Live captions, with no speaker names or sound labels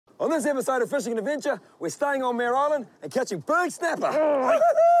On this episode of Fishing and Adventure, we're staying on Mare Island and catching big snapper.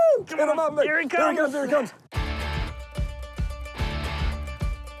 Oh, Get him up, Mick. Here he comes. Here he comes, here he comes.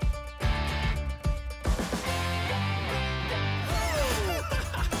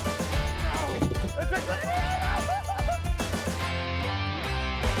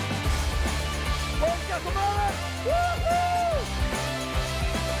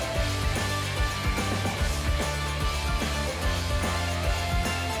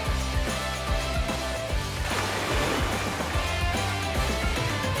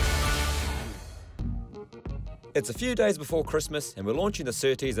 It's a few days before Christmas and we're launching the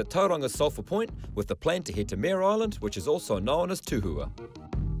Surtees at Tauranga's Sulphur Point with the plan to head to Mare Island, which is also known as Tuhua.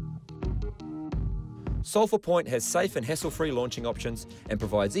 Sulphur Point has safe and hassle-free launching options and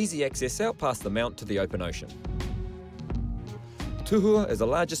provides easy access out past the mount to the open ocean. Tuhua is the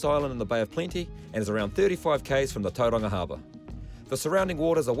largest island in the Bay of Plenty and is around 35 k's from the Tauranga harbour. The surrounding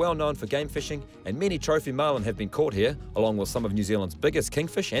waters are well known for game fishing and many trophy marlin have been caught here, along with some of New Zealand's biggest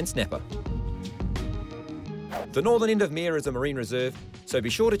kingfish and snapper. The northern end of Mare is a marine reserve, so be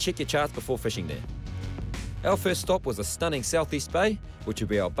sure to check your charts before fishing there. Our first stop was a stunning southeast bay, which will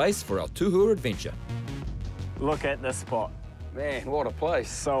be our base for our Tuhua adventure. Look at this spot. Man, what a place.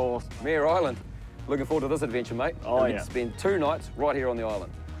 So awesome. Mare Island. Looking forward to this adventure, mate. Oh, We yeah. get to spend 2 nights right here on the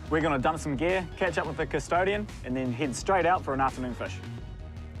island. We're going to dump some gear, catch up with the custodian, and then head straight out for an afternoon fish.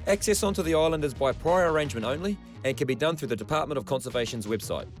 Access onto the island is by prior arrangement only and can be done through the Department of Conservation's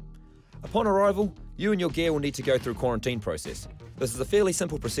website. Upon arrival, you and your gear will need to go through a quarantine process. This is a fairly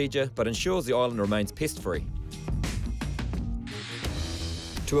simple procedure, but ensures the island remains pest-free.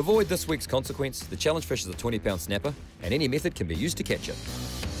 To avoid this week's consequence, the challenge fish is a 20-pound snapper, and any method can be used to catch it.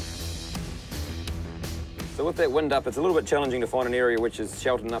 So with that wind up, it's a little bit challenging to find an area which is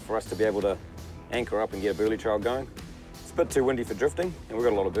sheltered enough for us to be able to anchor up and get a burley trail going. It's a bit too windy for drifting, and we've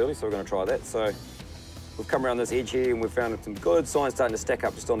got a lot of burley, so we're going to try that. So we've come around this edge here and we've found some good signs starting to stack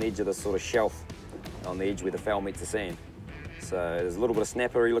up just on the edge of this sort of shelf on the edge where the foul meets the sand. So there's a little bit of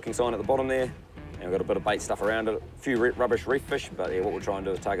snappery looking sign at the bottom there, and we've got a bit of bait stuff around it, a few rubbish reef fish, but yeah, what we'll try and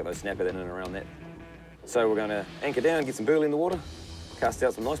do is target those snapper in and around that. So we're going to anchor down, get some burley in the water, cast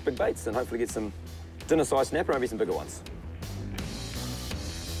out some nice big baits, and hopefully get some dinner-sized snapper, maybe some bigger ones.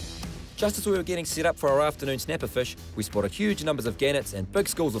 Just as we were getting set up for our afternoon snapper fish, we spotted huge numbers of gannets and big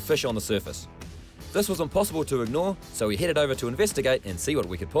schools of fish on the surface. This was impossible to ignore, so we headed over to investigate and see what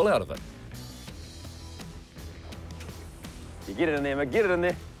we could pull out of it. You get it in there, Mick, get it in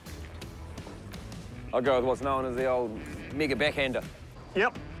there. I'll go with what's known as the old mega backhander.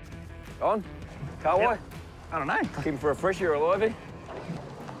 Yep. On? Kawai? Yep. I don't know. Keep him for a freshie or a livey.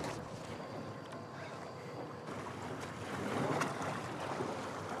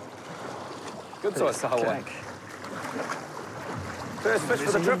 Good size Kawai. First fish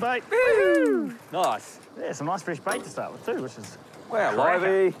for the trip. Bait. Woo! Nice. Yeah, some nice fresh bait to start with too, which is Wow,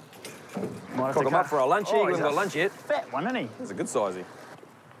 livey. might have Cook to him up cut. for our lunchy. Oh, We he's haven't got a lunch yet. fat one, isn't he? That's a good sizey.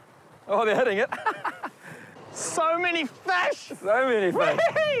 Oh, they're hitting it. So many fish! So many fish.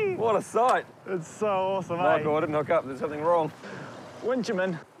 Whee! What a sight. It's so awesome, eh? Michael, I didn't hook up. There's something wrong. Winch him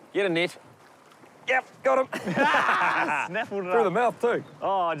in. Get a net. Yep, got him. Snaffled it Through up. the mouth too.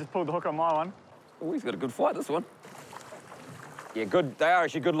 Oh, I just pulled the hook on my one. Oh, he's got a good fight, this one. Yeah, good. They are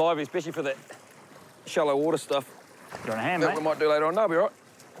actually good lively, especially for that shallow water stuff. You want a hand, That mate? we might do later on. No, be all right.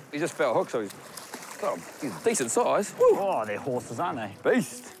 He just fell hook, so he's a decent size. Woo. Oh, they're horses, aren't they?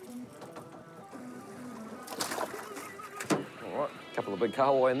 Beast. All right, a couple of big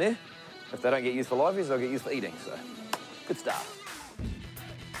kahawai in there. If they don't get used for liveys, they'll get used for eating, so good start.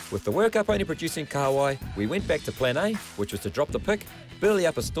 With the workup only producing kahawai, we went back to plan A, which was to drop the pick, burley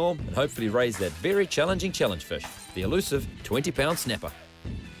up a storm, and hopefully raise that very challenging challenge fish, the elusive 20-pound snapper.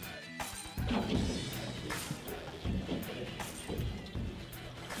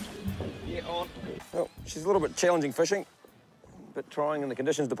 Yeah, on. Well, she's a little bit challenging fishing, a bit trying in the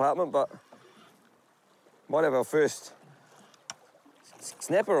conditions department, but might have our first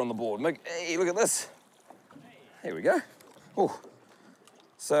snapper on the board. Mick, hey, look at this. Here we go. Oh,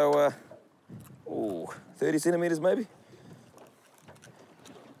 so, 30 centimetres maybe.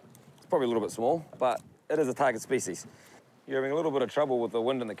 It's probably a little bit small, but it is a target species. You're having a little bit of trouble with the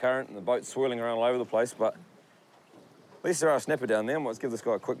wind and the current and the boat swirling around all over the place, but at least there are a snapper down there. Let's give this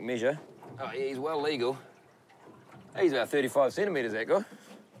guy a quick measure. Oh, yeah, he's well legal. He's about 35 centimetres, that guy.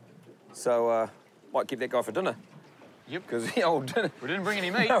 So, might keep that guy for dinner. Yep. Because the old dinner. We didn't bring any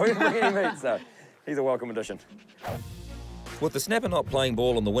meat. No, we didn't bring any meat, so he's a welcome addition. With the snapper not playing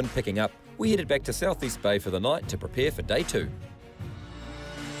ball and the wind picking up, we headed back to Southeast Bay for the night to prepare for day 2.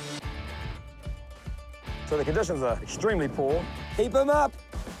 So the conditions are extremely poor. Keep him up.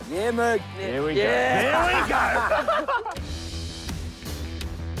 Yeah, Mig. There we go. There we go.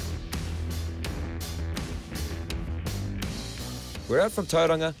 We're out from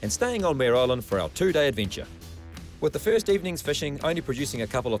Tauranga and staying on Mare Island for our 2-day adventure. With the first evening's fishing only producing a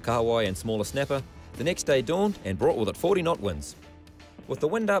couple of kahawai and smaller snapper, the next day dawned and brought with it 40-knot winds. With the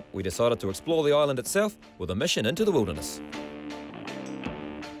wind up, we decided to explore the island itself with a mission into the wilderness.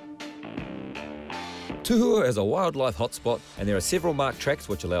 Tuhua is a wildlife hotspot, and there are several marked tracks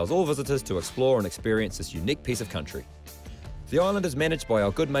which allows all visitors to explore and experience this unique piece of country. The island is managed by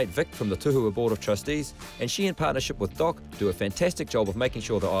our good mate Vic from the Tuhua Board of Trustees, and she in partnership with Doc do a fantastic job of making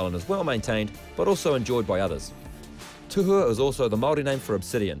sure the island is well maintained, but also enjoyed by others. Tuhua is also the Māori name for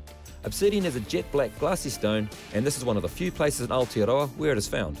obsidian. Obsidian is a jet black glassy stone, and this is one of the few places in Aotearoa where it is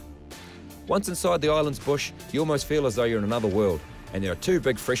found. Once inside the island's bush, you almost feel as though you're in another world, and there are 2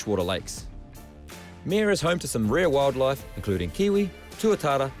 big freshwater lakes. Mare is home to some rare wildlife, including kiwi,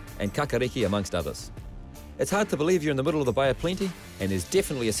 tuatara, and kakariki amongst others. It's hard to believe you're in the middle of the Bay of Plenty, and there's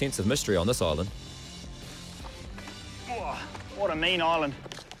definitely a sense of mystery on this island. Oh, what a mean island.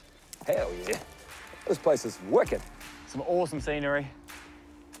 Hell yeah. This place is wicked. Some awesome scenery.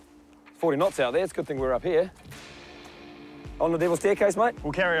 40 knots out there. It's a good thing we're up here. On the Devil's Staircase, mate.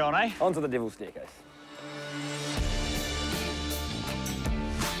 We'll carry on, eh? Onto the Devil's Staircase.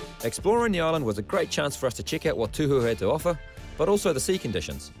 Exploring the island was a great chance for us to check out what Tuhua had to offer, but also the sea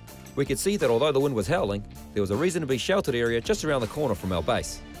conditions. We could see that although the wind was howling, there was a reasonably sheltered area just around the corner from our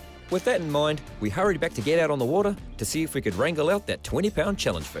base. With that in mind, we hurried back to get out on the water to see if we could wrangle out that 20-pound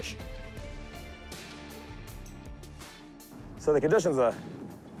challenge fish. So the conditions are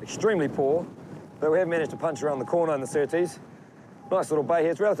extremely poor, but we have managed to punch around the corner in the Surtees. Nice little bay here.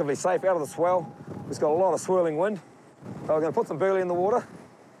 It's relatively safe out of the swell. It's got a lot of swirling wind. So we're going to put some burley in the water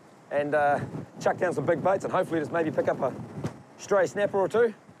and chuck down some big baits and hopefully just maybe pick up a stray snapper or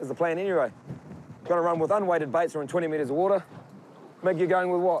 2, is the plan anyway. Going to run with unweighted baits or in 20 metres of water. Mig, you're going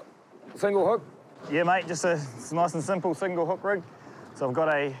with what? Single hook? Yeah, mate, just a nice and simple single hook rig. So I've got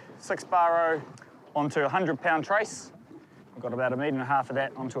a 6-bar onto a 100-pound trace. I've got about 1.5 meters of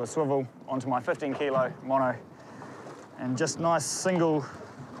that onto a swivel, onto my 15-kilo mono. And just nice single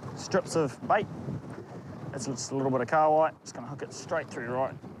strips of bait. It's just a little bit of kahawai. Just gonna hook it straight through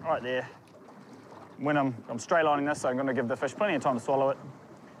right there. When I'm straight lining this, so I'm gonna give the fish plenty of time to swallow it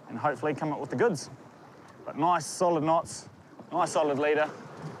and hopefully come up with the goods. But nice solid knots, nice solid leader,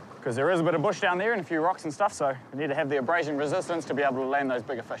 because there is a bit of bush down there and a few rocks and stuff, so we need to have the abrasion resistance to be able to land those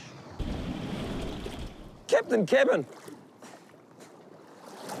bigger fish. Captain Cabin.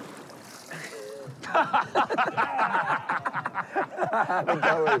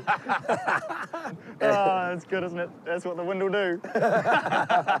 Oh, that's good, isn't it? That's what the wind will do.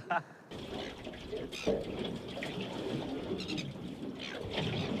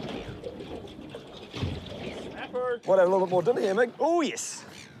 Might have a little bit more dinner here, Mig. Oh, yes.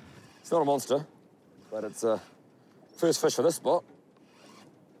 It's not a monster, but it's first fish for this spot.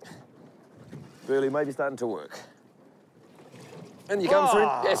 Burley may be starting to work. And you come through.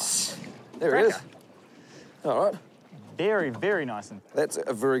 Yes. There it is. All right. Very, very nice. That's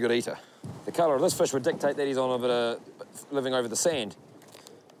a very good eater. The colour of this fish would dictate that he's on a bit of living over the sand.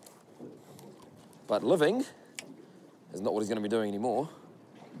 But living is not what he's going to be doing anymore.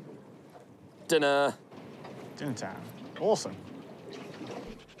 Dinner. Dinner time. Awesome.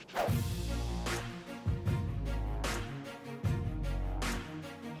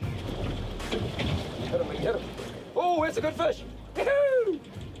 Hit him, Mig, hit him. Oh, that's a good fish. Woohoo!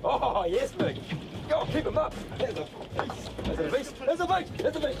 Oh, yes, Mig. Go on, keep him up. There's a beast. There's a beast. There's a beast.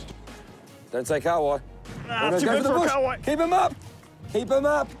 There's a beast. Don't say kahawai. Nah, too good for a kahawai. Keep him up. Keep him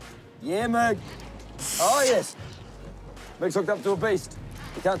up. Yeah, Mig. Oh, yes. Mig's hooked up to a beast.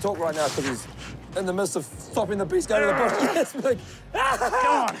 He can't talk right now because he's in the midst of stopping the beast going to the bush. Yes, Mig. Come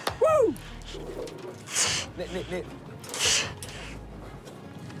on. Woo! Net.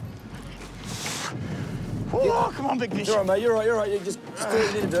 Oh, come on, big fish. You're right, mate. You're right. You just do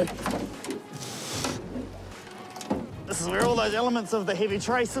what you need to do. This is where all those elements of the heavy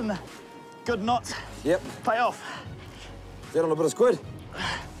trace and the good knots pay off. Is that on a bit of squid?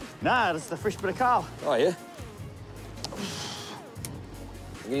 Nah, it's the fresh bit of carl. Oh, yeah?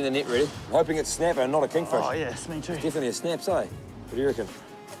 I'm getting the net ready. I'm hoping it's a snapper and not a kingfish. Oh, yes, me too. Definitely a snaps, eh? What do you reckon?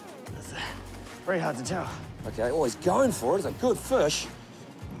 It's very hard to tell. Okay, oh, he's going for it. It's a good fish.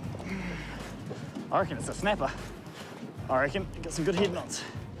 I reckon it's a snapper. I reckon it got some good head knots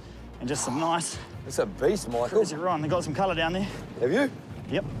and just some nice. It's a beast, Michael. Crazy run. They got some colour down there. Have you?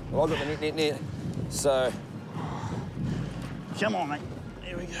 Yep. Well, I've got the net. So. Come on, mate.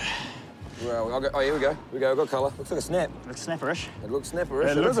 Here we go. Well, I'll go, oh, here we go. Here we go, I've got colour. Looks like a snap. Looks snapperish. It looks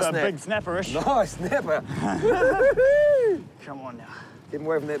snapperish. It looks is a snap. big snapperish. Nice snapper. Come on now. Get him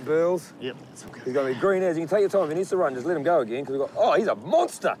away from that burls. Yep, that's okay. He's going to be green as. You can take your time. If he needs to run, just let him go again, because we've got... Oh, he's a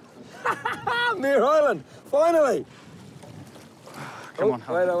monster! Mere Island, finally! Come on.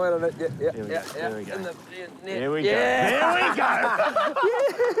 Wait on. Yeah. There we go. In the, There we go. yeah. There we go.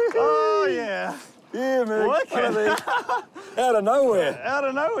 Oh, yeah. Yeah, man. Wicked. Out of nowhere. Out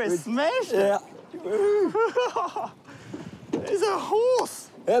of nowhere, smashed it. Yeah. There's a horse.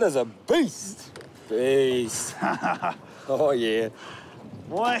 That is a beast. Beast. Oh, yeah.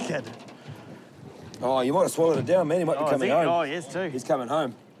 Wicked. Oh, you might have swallowed it down, man. He might be coming home. Oh, yes, too. He's coming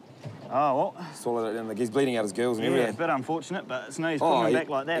home. Oh, well. Swallowed it down. He's bleeding out his gills and Yeah, everything. a bit unfortunate, but it's no use putting him back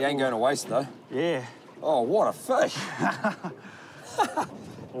like that. He ain't going to waste, though. Yeah. Oh, what a fish.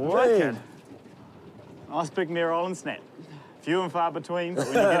 Wicked. Nice big Mere Island snap. Few and far between, but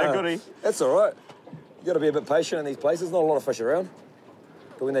when you get a goodie. That's all right. You got to be a bit patient in these places. Not a lot of fish around.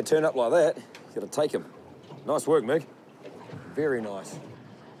 But when they turn up like that, you got to take them. Nice work, Mig. Very nice.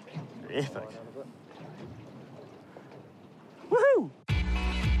 Epic. Woohoo!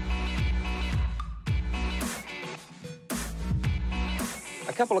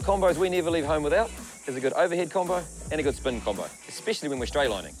 A couple of combos we never leave home without is a good overhead combo and a good spin combo, especially when we're straight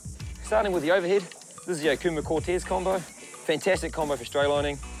lining. Starting with the overhead, this is the Okuma Cortez combo. Fantastic combo for straight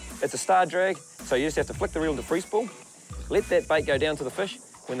lining. It's a star drag, so you just have to flick the reel into free spool, let that bait go down to the fish.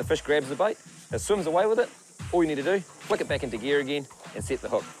 When the fish grabs the bait, it swims away with it. All you need to do, flick it back into gear again and set the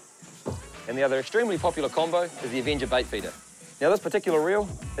hook. And the other extremely popular combo is the Avenger bait feeder. Now this particular reel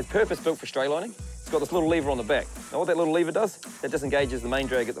is purpose-built for straight lining. It's got this little lever on the back. Now what that little lever does, that disengages the main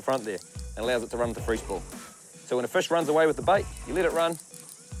drag at the front there and allows it to run with the free spool. So when a fish runs away with the bait, you let it run,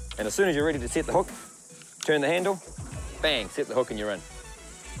 and as soon as you're ready to set the hook, turn the handle, bang, set the hook and you're in.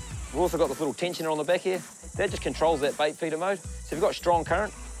 We've also got this little tensioner on the back here. That just controls that bait feeder mode. So if you've got strong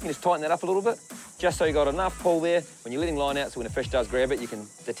current, you can just tighten that up a little bit, just so you've got enough pull there when you're letting line out, so when a fish does grab it, you can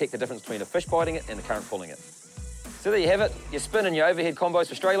detect the difference between a fish biting it and the current pulling it. So there you have it, your spin and your overhead combos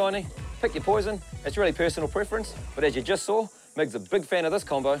for straight lining. Pick your poison, it's really personal preference, but as you just saw, Mig's a big fan of this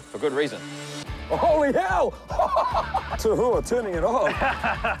combo for good reason. Holy hell! Tahua turning it on.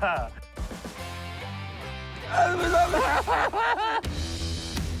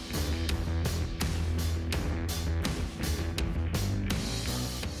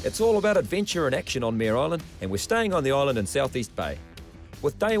 It's all about adventure and action on Mere Island, and we're staying on the island in Southeast Bay.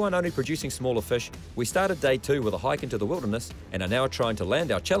 With day one only producing smaller fish, we started day two with a hike into the wilderness and are now trying to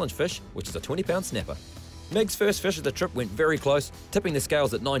land our challenge fish, which is a 20-pound snapper. Mig's first fish of the trip went very close, tipping the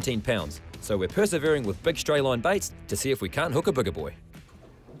scales at 19 pounds, so we're persevering with big stray line baits to see if we can't hook a bigger boy.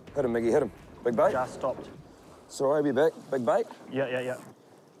 Hit him, Miggy, hit him. Big bait? Just stopped. Sorry, be back. Big bait? Yeah.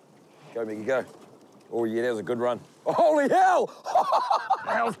 Go, Miggy, go. Oh, yeah, that was a good run. Holy hell!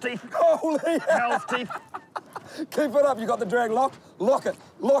 Hell's teeth. Holy hell! Hell's teeth. Keep it up, you got the drag locked. Lock it.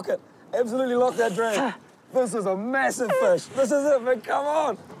 Absolutely lock that drag. This is a massive fish. This is it, Mig, come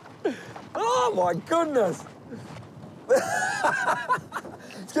on. Oh, my goodness.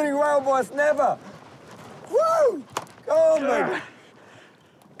 It's getting whaled by a snapper. Woo! Come on, Mig.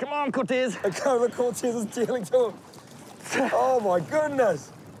 Come on, Cortez. The Cortez is dealing to him. Oh, my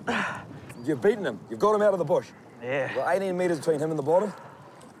goodness. You've beaten him. You've got him out of the bush. Yeah. You've got 18 metres between him and the bottom.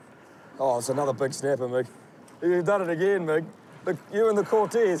 Oh, it's another big snapper, Mig. You've done it again, Mig. Look, you and the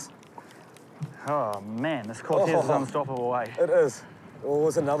Cortez. Oh, man, this Cortez is unstoppable, eh? It is. Oh,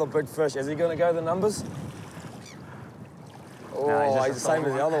 it's another big fish. Is he going to go the numbers? Oh, No, he's the same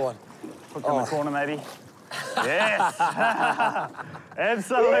as the other one. Hooked in the corner, maybe. Yes!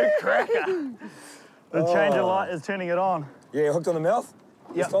 Absolute cracker. The change of light is turning it on. Yeah, hooked on the mouth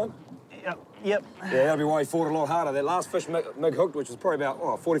this time? Yep. Yeah, that'll be why he fought a lot harder. That last fish Mig hooked, which was probably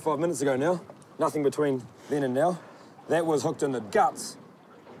about 45 minutes ago now, nothing between then and now, that was hooked in the guts.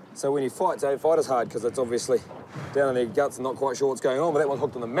 So when he fights, don't fight as hard because it's obviously down in their guts and not quite sure what's going on, but that one's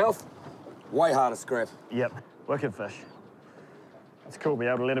hooked in the mouth, way harder scrap. Yep, wicked fish. It's cool to be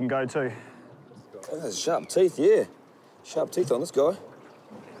able to let him go too. Oh, there's sharp teeth, yeah. Sharp teeth on this guy.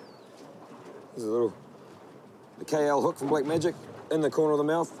 There's a little, the KL hook from Black Magic in the corner of the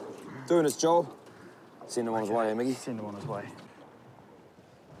mouth, doing its job. Send him on his way, eh, Miggy? Send him on his way.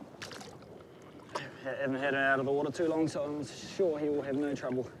 Haven't had him out of the water too long, so I'm sure he will have no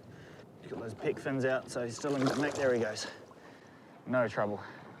trouble. He's got those pec fins out, so he's still in the neck. There he goes. No trouble.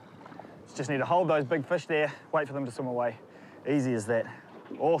 Just need to hold those big fish there, wait for them to swim away. Easy as that.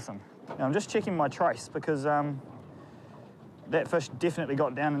 Awesome. Now I'm just checking my trace because that fish definitely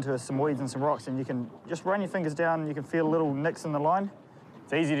got down into some weeds and some rocks, and you can just run your fingers down and you can feel little nicks in the line.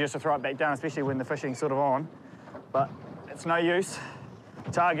 It's easy just to throw it back down, especially when the fishing's sort of on, but it's no use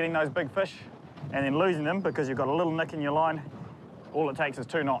targeting those big fish and then losing them because you've got a little nick in your line. All it takes is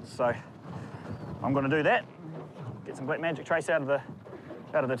 2 knots, so I'm going to do that. Get some black magic trace out of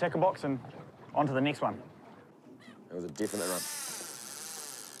the tackle box and onto the next one. That was a definite run.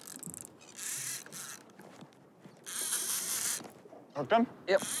 Hooked him?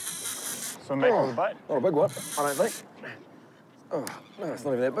 Yep. Swim back with the boat. Not a big one, I don't think. Oh, no, it's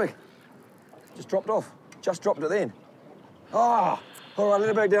not even that big. Just dropped off. Just dropped it then. Oh, all right, let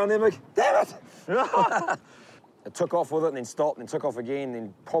it back down there, Mick. Damn it! It took off with it and then stopped and took off again,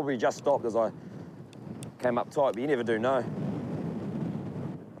 then probably just stopped as I came up tight, but you never do know.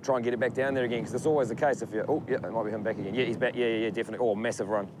 I'll try and get it back down there again, because it's always the case if you... Oh, yeah, it might be him back again. Yeah, he's back. Yeah, definitely. Oh, massive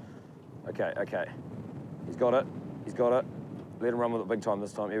run. Okay. He's got it. Let him run with it big time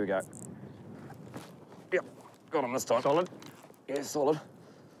this time. Here we go. Yep, got him this time. Solid? Yeah, solid.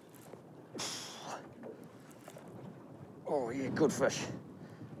 Oh, yeah, good fish.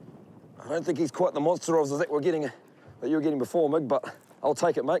 I don't think he's quite the monster of that you were getting before, Mig, but I'll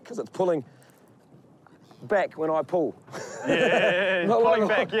take it, mate, because it's pulling back when I pull. Yeah, pulling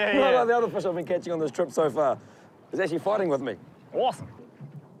back, yeah. Not like the other fish I've been catching on this trip so far. He's actually fighting with me. Awesome.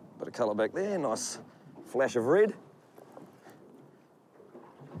 Bit of colour back there, nice flash of red.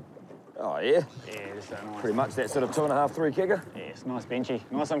 Oh, yeah. Yeah, it's so nice. Pretty much that sort of 2.5, 3 kegger. Yeah, it's nice benchy.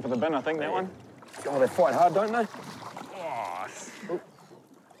 Nice one for the bin, I think, that one. Oh, they fight hard, don't they?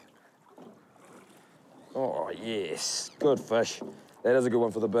 Oh, yes. Good fish. That is a good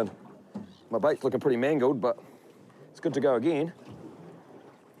one for the bin. My bait's looking pretty mangled, but it's good to go again.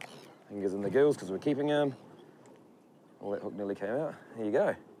 Fingers in the gills because we're keeping him. All that hook nearly came out. There you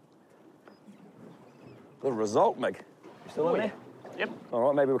go. Little result, Mig. You still in there? Yep. All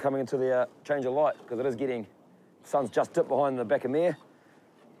right, maybe we're coming into the change of light because it is getting... Sun's just dipped behind the back of mare.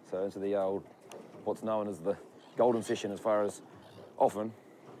 So into the old, what's known as the golden session as far as often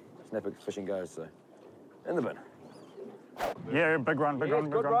snapper fishing goes, so. In the bin. Yeah, big run.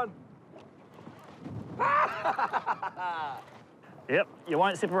 Good run. Yep, you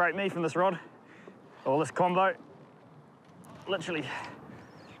won't separate me from this rod, or this combo. Literally,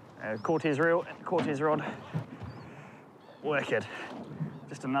 Cortez reel and Cortez rod. Wicked.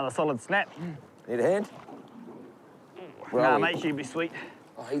 Just another solid snap. Need a hand? Nah, mate, she'd be sweet.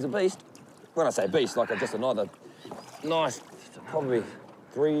 Oh, he's a beast. When I say beast, like just another nice, probably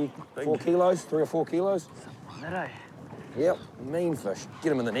 3 or 4 kilos. That, eh? Yep, mean fish.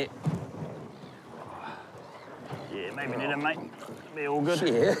 Get him in the net. Yeah, maybe net him, mate. Be all good.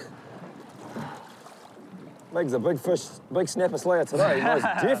 Yeah. Meg's a big fish, big snapper slayer today. Most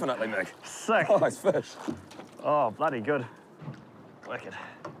definitely, Meg. Sick. Nice fish. Oh, bloody good. Wicked.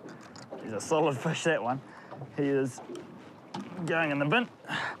 He's a solid fish, that one. He is going in the bin.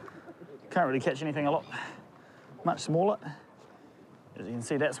 Can't really catch anything much smaller. As you can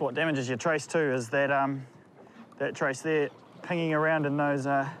see, that's what damages your trace too, is that that trace there pinging around in those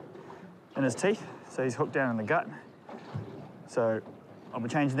in his teeth. So he's hooked down in the gut. So I'll be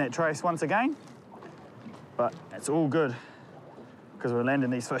changing that trace once again, but it's all good because we're landing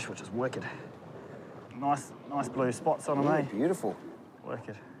these fish, which is wicked. Nice blue spots on them, eh? Beautiful.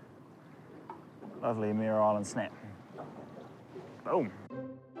 Wicked. Lovely Mirror Island snap. Boom.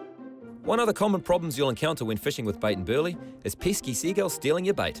 One of the common problems you'll encounter when fishing with bait and burley is pesky seagulls stealing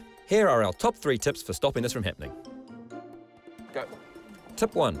your bait. Here are our top 3 tips for stopping this from happening. Go.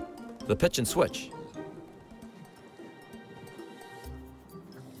 Tip 1, the pitch and switch.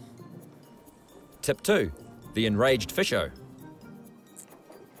 Tip 2, the enraged fisho.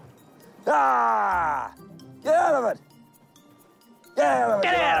 Ah! Get out of it! Get out of it!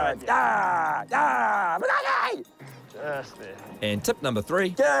 Get out of it! Ah! Ah! Malaki! Just there. And tip number 3,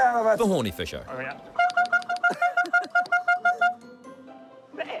 Get out of the it! horny fisho. Oh, yeah.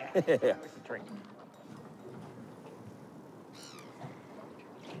 Yeah. Drink.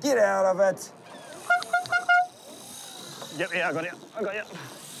 Get out of it! Yep, yeah, I got it.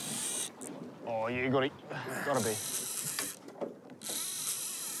 Oh, yeah, you got it. Gotta be.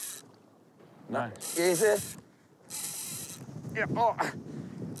 No. Is it? Yep. Oh.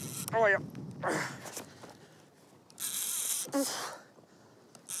 Oh, yeah.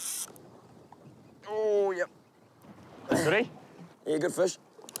 Oh, yep. Goodie? Yeah, good fish.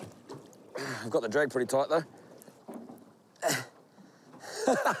 I've got the drag pretty tight, though.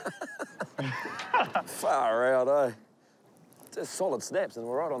 Far out, eh? Just solid snaps, and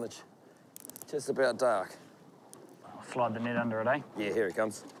we're right on the... just about dark. I'll slide the net under it, eh? Yeah, here he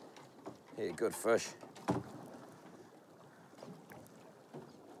comes. Yeah, good fish.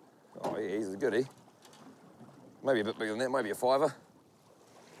 Oh, yeah, he's a goodie. Maybe a bit bigger than that, maybe a 5er.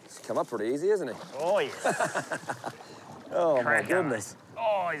 He's come up pretty easy, isn't he? Oh, yes. Oh, Cracker. my goodness.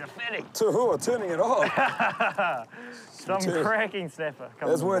 Oh, he's a fatty. Tuhua turning it on. Some cracking snapper.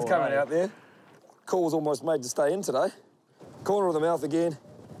 That's worth coming out there. Call's almost made to stay in today. Corner of the mouth again.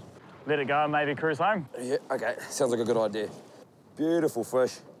 Let it go and maybe cruise home. Yeah, okay. Sounds like a good idea. Beautiful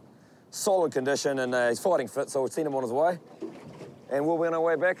fish. Solid condition, and he's fighting fit, so we've seen him on his way. And we'll be on our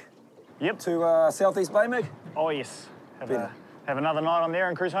way back to Southeast Bay, Mig. Oh, yes. Have another night on there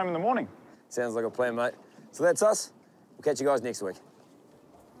and cruise home in the morning. Sounds like a plan, mate. So that's us. We'll catch you guys next week.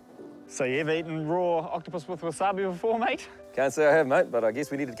 So you've eaten raw octopus with wasabi before, mate? Can't say I have, mate, but I guess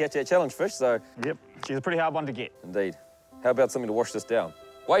we need to catch that challenge fish, so... Yep. She's a pretty hard one to get. Indeed. How about something to wash this down?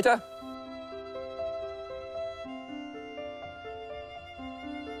 Waiter?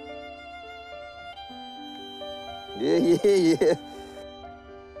 Yeah.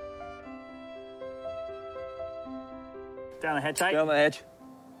 Down the hatch, eh? Down the hatch.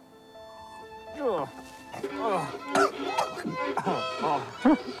 Oh. Oh.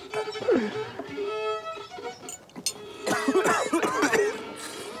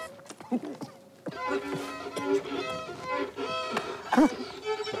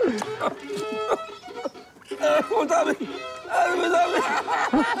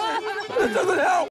 It doesn't help.